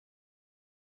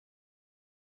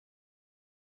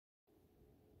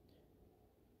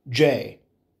J.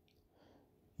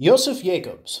 Joseph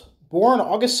Jacobs, born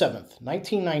August 7th,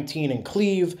 1919 in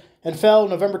Cleve, and fell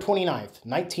November 29th,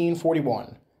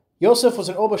 1941. Joseph was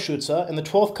an Oberschütze in the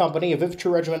 12th Company of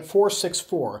Infantry Regiment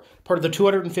 464, part of the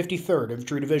 253rd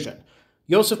Infantry Division.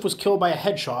 Joseph was killed by a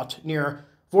headshot near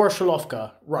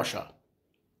Voroshilovka, Russia.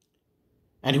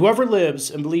 And whoever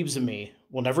lives and believes in me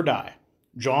will never die.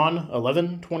 John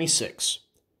 11:26.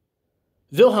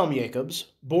 Wilhelm Jacobs,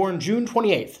 born June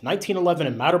 28, 1911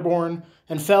 in Matterborn,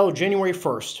 and fell January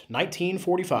 1st,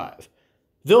 1945.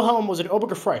 Wilhelm was an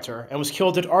Obergefreiter and was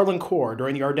killed at Arlincourt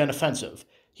during the Ardennes Offensive.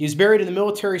 He is buried in the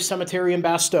military cemetery in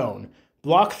Bastogne,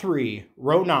 Block 3,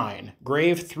 Row 9,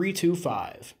 Grave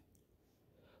 325.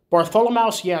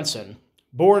 Bartholomaus Janssen,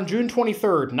 born June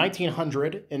 23,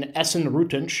 1900 in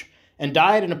Essen-Rüttensch, and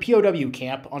died in a POW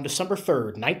camp on December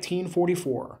 3,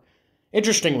 1944.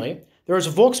 Interestingly, there is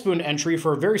a Volksbund entry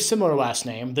for a very similar last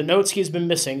name that notes he has been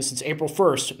missing since April 1,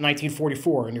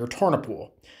 1944, near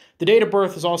Tarnapool. The date of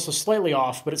birth is also slightly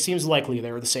off, but it seems likely they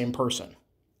are the same person.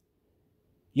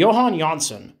 Johann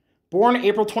Janssen, born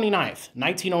April 29,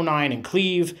 1909 in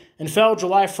Cleve, and fell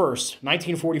July 1,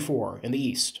 1944, in the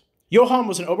East. Johann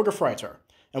was an Obergefreiter,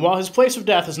 and while his place of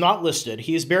death is not listed,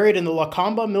 he is buried in the La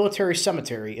Combe military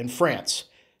cemetery in France.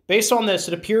 Based on this,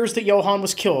 it appears that Johann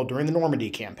was killed during the Normandy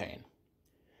campaign.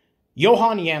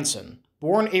 Johann Janssen,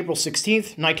 born April 16,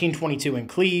 1922 in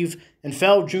Cleve, and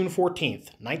fell June 14,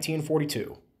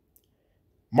 1942.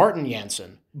 Martin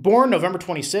Janssen, born November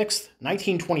 26,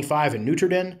 1925 in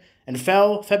Nutterdin, and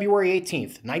fell February 18,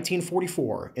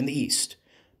 1944, in the East.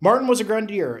 Martin was a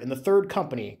grenadier in the 3rd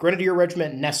Company, Grenadier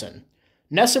Regiment Nessen.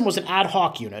 Nessen was an ad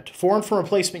hoc unit, formed from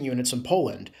replacement units in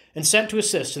Poland, and sent to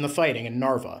assist in the fighting in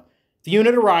Narva. The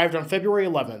unit arrived on February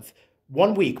 11th,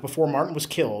 1 week before Martin was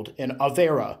killed in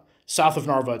Avera, south of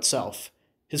Narva itself.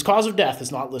 His cause of death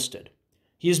is not listed.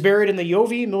 He is buried in the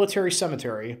Jovi Military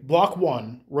Cemetery, Block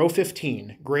 1, Row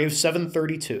 15, Grave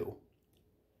 732.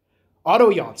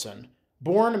 Otto Janssen,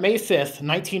 born May 5,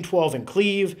 1912 in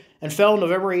Cleve, and fell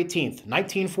November 18,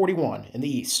 1941, in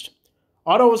the East.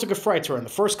 Otto was a Gefreiter in the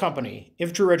 1st Company,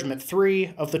 Infantry Regiment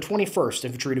 3 of the 21st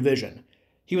Infantry Division.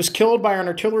 He was killed by an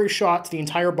artillery shot to the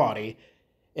entire body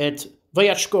at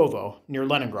Vyachkovo, near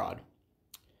Leningrad.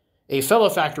 A fellow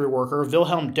factory worker,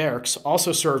 Wilhelm Derks,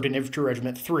 also served in Infantry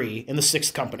Regiment 3 in the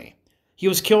 6th Company. He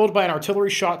was killed by an artillery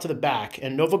shot to the back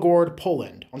in Novogorod,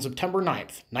 Poland, on September 9,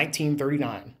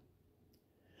 1939.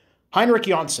 Heinrich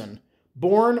Janssen,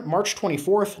 born March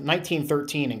 24,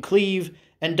 1913 in Cleve,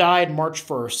 and died March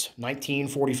 1,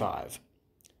 1945.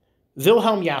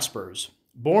 Wilhelm Jaspers,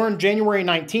 born January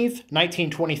 19,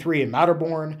 1923 in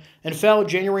Matterborn, and fell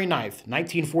January 9,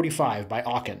 1945 by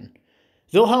Aachen.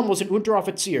 Wilhelm was an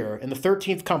Unteroffizier in the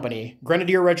 13th Company,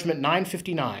 Grenadier Regiment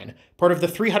 959, part of the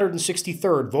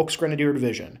 363rd Volksgrenadier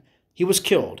Division. He was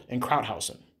killed in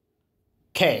Krauthausen.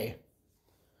 K.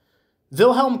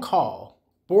 Wilhelm Kahl,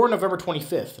 born November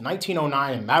 25,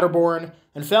 1909 in Matterborn,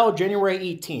 and fell January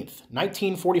 18,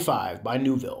 1945 by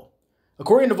Neuville.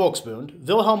 According to Volksbund,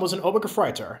 Wilhelm was an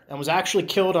Obergefreiter and was actually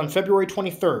killed on February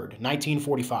 23,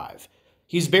 1945.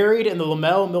 He is buried in the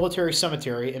Lamel Military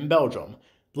Cemetery in Belgium,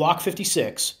 Block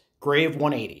 56, Grave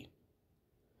 180.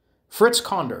 Fritz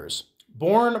Konders,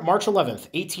 born March 11,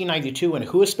 1892 in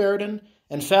Hoesperden,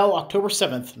 and fell October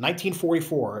 7,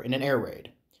 1944 in an air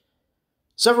raid.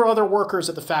 Several other workers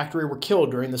at the factory were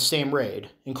killed during the same raid,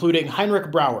 including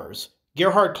Heinrich Brauers,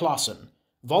 Gerhard Clausen,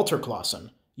 Walter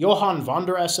Clausen, Johann von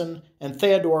der Essen, and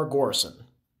Theodor Gorsen.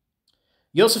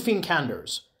 Josephine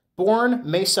Kanders, born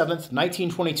May 7,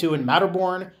 1922 in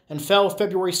Matterborn, and fell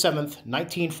February 7,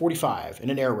 1945 in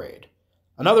an air raid.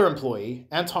 Another employee,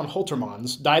 Anton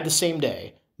Holtermans, died the same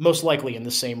day, most likely in the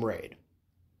same raid.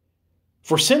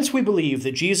 For since we believe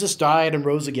that Jesus died and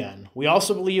rose again, we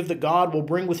also believe that God will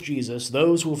bring with Jesus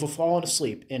those who have fallen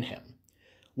asleep in him.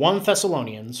 1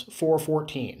 Thessalonians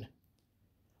 4:14.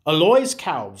 Alois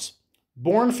Kaufs,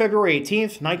 born February 18,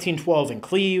 1912 in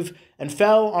Cleve, and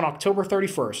fell on October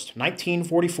 31,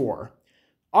 1944.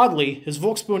 Oddly, his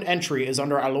Volksbund entry is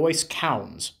under Alois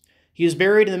Kauns. He is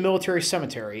buried in the military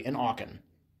cemetery in Aachen.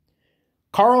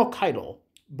 Karl Keidel,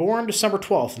 born December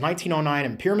 12, 1909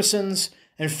 in Pirmasens,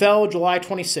 and fell July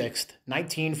 26,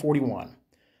 1941.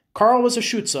 Karl was a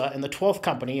Schütze in the 12th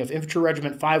Company of Infantry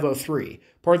Regiment 503,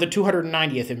 part of the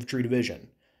 290th Infantry Division.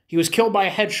 He was killed by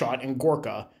a headshot in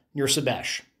Gorka, near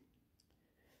Sebesh.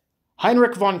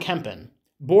 Heinrich von Kempen,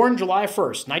 born July 1,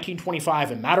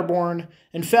 1925 in Matterborn,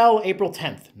 and fell April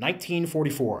 10,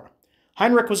 1944.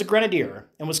 Heinrich was a grenadier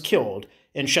and was killed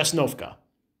in Chesnovka.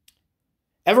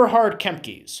 Everhard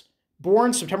Kempkes,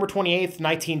 born September 28,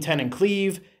 1910 in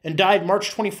Cleve, and died March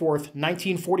 24,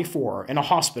 1944 in a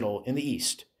hospital in the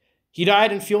East. He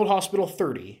died in Field Hospital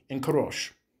 30 in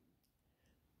Korosh.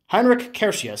 Heinrich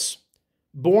Kersius,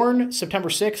 born September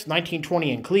 6,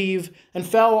 1920 in Cleve, and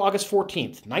fell August 14,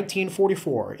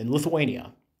 1944 in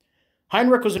Lithuania.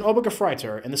 Heinrich was an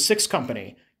Obergefreiter in the 6th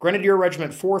Company, Grenadier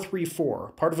Regiment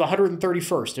 434, part of the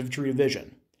 131st Infantry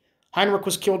Division. Heinrich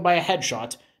was killed by a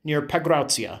headshot near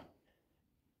Pegroutia.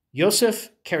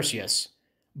 Josef Kersius,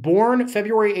 born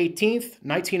February 18,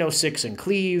 1906 in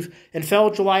Cleve, and fell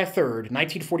July 3,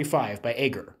 1945 by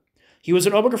Eger. He was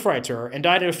an Obergefreiter and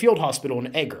died at a field hospital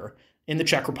in Eger, in the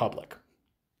Czech Republic.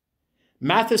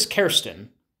 Mathis Kersten,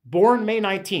 born May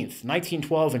 19,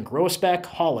 1912 in Groesbeck,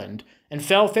 Holland, and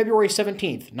fell February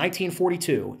 17,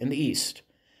 1942 in the East.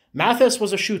 Mathis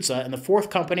was a Schütze in the 4th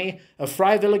Company of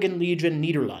Freiwilligen Legion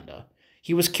Niederlande.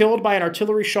 He was killed by an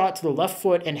artillery shot to the left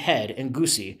foot and head in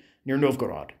Gusi, near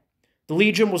Novgorod. The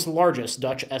Legion was the largest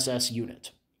Dutch SS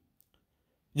unit.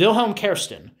 Wilhelm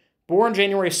Kersten, born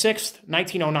January 6,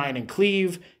 1909 in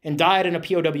Cleve, and died in a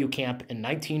POW camp in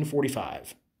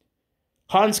 1945.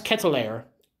 Hans Ketelaer,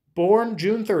 born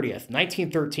June 30,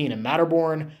 1913 in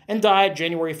Matterborn, and died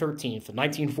January 13,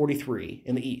 1943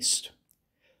 in the East.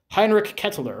 Heinrich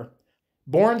Ketteler,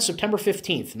 born September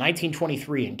 15,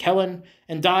 1923 in Kellen,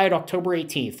 and died October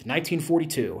 18,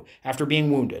 1942 after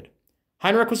being wounded.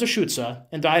 Heinrich was a Schütze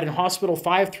and died in Hospital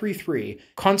 533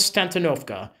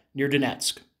 Konstantinovka near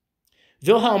Donetsk.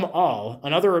 Wilhelm Ahl,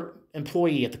 another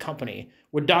employee at the company,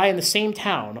 would die in the same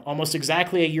town almost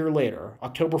exactly a year later,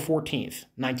 October 14,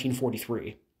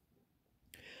 1943.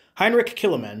 Heinrich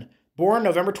Killemann, born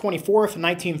November 24,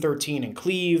 1913 in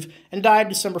Cleve, and died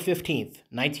December 15,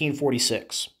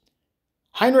 1946.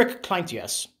 Heinrich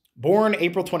Kleintius, born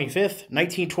April 25,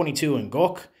 1922 in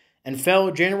Gok, and fell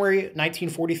January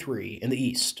 1943 in the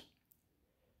East.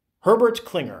 Herbert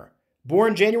Klinger,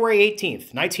 born January 18,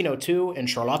 1902 in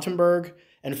Charlottenburg,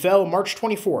 and fell March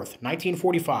 24,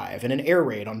 1945 in an air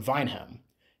raid on Weinheim.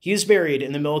 He is buried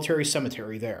in the military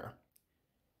cemetery there.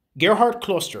 Gerhard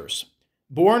Klosters,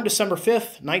 born December 5,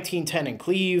 1910 in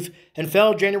Cleve, and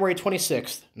fell January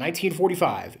 26,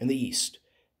 1945 in the East.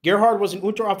 Gerhard was an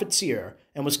Unteroffizier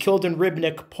and was killed in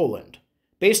Rybnik, Poland.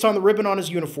 Based on the ribbon on his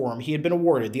uniform, he had been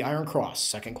awarded the Iron Cross,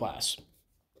 2nd class.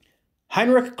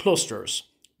 Heinrich Klosters,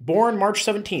 born March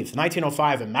 17,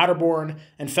 1905 in Matterborn,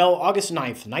 and fell August 9,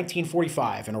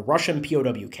 1945 in a Russian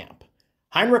POW camp.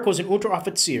 Heinrich was an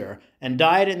Unteroffizier and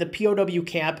died in the POW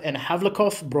camp in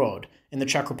Havlikov Brod in the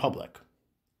Czech Republic.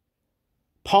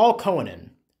 Paul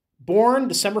Koenen, born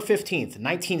December 15,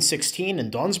 1916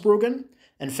 in Donsbruggen,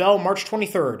 and fell March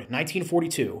 23,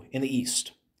 1942 in the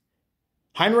East.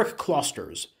 Heinrich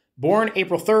Klosters, born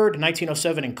April 3,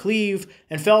 1907 in Cleve,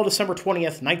 and fell December 20,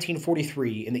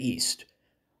 1943 in the East.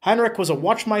 Heinrich was a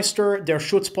Wachtmeister der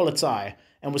Schutzpolizei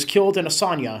and was killed in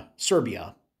Asanya,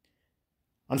 Serbia.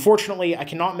 Unfortunately, I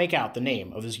cannot make out the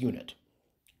name of his unit.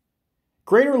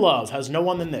 Greater love has no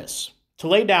one than this, to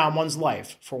lay down one's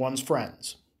life for one's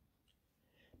friends.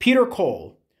 Peter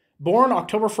Cole, born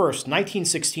October 1,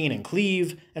 1916 in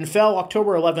Cleve, and fell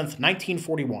October 11,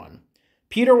 1941.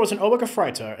 Peter was an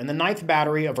Obergefreiter in the 9th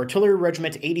Battery of Artillery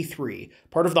Regiment 83,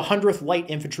 part of the 100th Light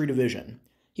Infantry Division.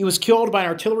 He was killed by an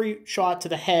artillery shot to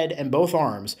the head and both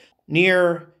arms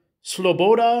near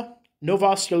Sloboda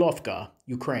Novosyolovka,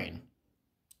 Ukraine.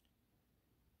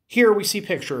 Here we see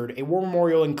pictured a war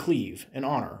memorial in Cleve in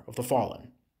honor of the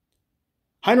fallen.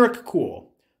 Heinrich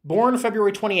Kuhl, born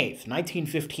February 28,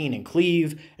 1915 in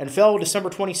Cleve, and fell December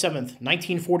 27,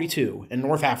 1942 in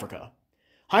North Africa.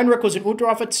 Heinrich was an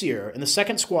Unteroffizier in the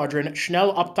 2nd Squadron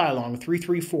Schnellabteilung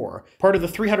 334, part of the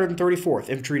 334th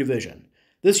Infantry Division.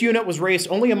 This unit was raised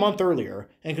only a month earlier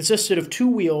and consisted of 2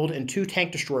 wheeled and 2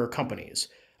 tank destroyer companies.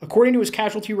 According to his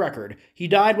casualty record, he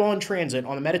died while in transit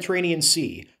on the Mediterranean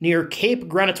Sea, near Cape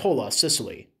Granatola,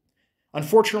 Sicily.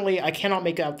 Unfortunately, I cannot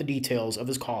make out the details of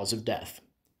his cause of death.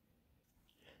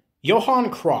 Johann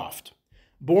Kraft,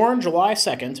 born July 2,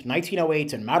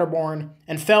 1908 in Matterborn,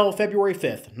 and fell February 5,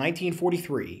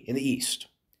 1943 in the East.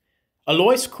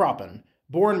 Alois Kroppen,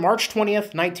 born March 20,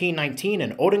 1919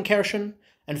 in Odenkirchen,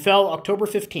 and fell October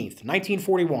 15,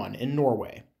 1941 in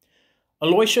Norway.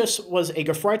 Aloysius was a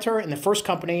Gefreiter in the 1st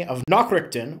Company of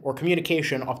Nachrichten, or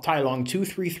Communication, Abteilung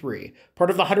 233, part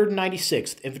of the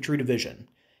 196th Infantry Division.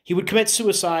 He would commit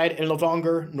suicide in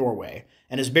Levanger, Norway,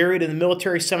 and is buried in the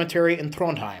military cemetery in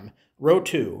Trondheim, Row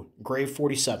 2, Grave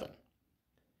 47.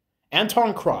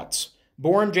 Anton Krotz,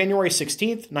 born January 16,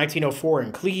 1904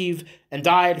 in Cleve, and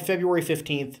died February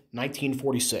 15,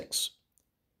 1946.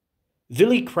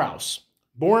 Willi Kraus,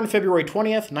 born February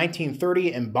 20,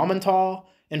 1930 in Baumental,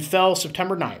 and fell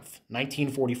September 9th,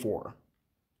 1944.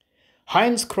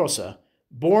 Heinz Krosse,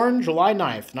 born July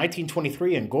 9th,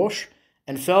 1923 in Gosch,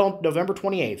 and fell November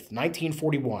 28th,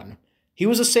 1941. He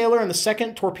was a sailor in the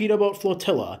 2nd Torpedo Boat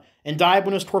Flotilla and died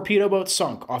when his torpedo boat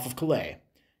sunk off of Calais.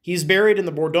 He is buried in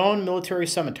the Bourdon Military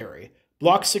Cemetery,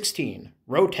 Block 16,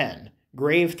 Row 10,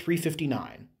 Grave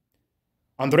 359.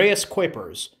 Andreas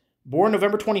Kuipers, born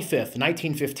November 25th,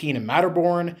 1915 in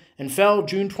Matterborn, and fell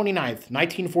June 29th,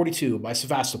 1942 by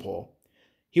Sevastopol.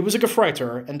 He was a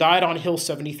Gefreiter and died on Hill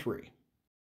 73.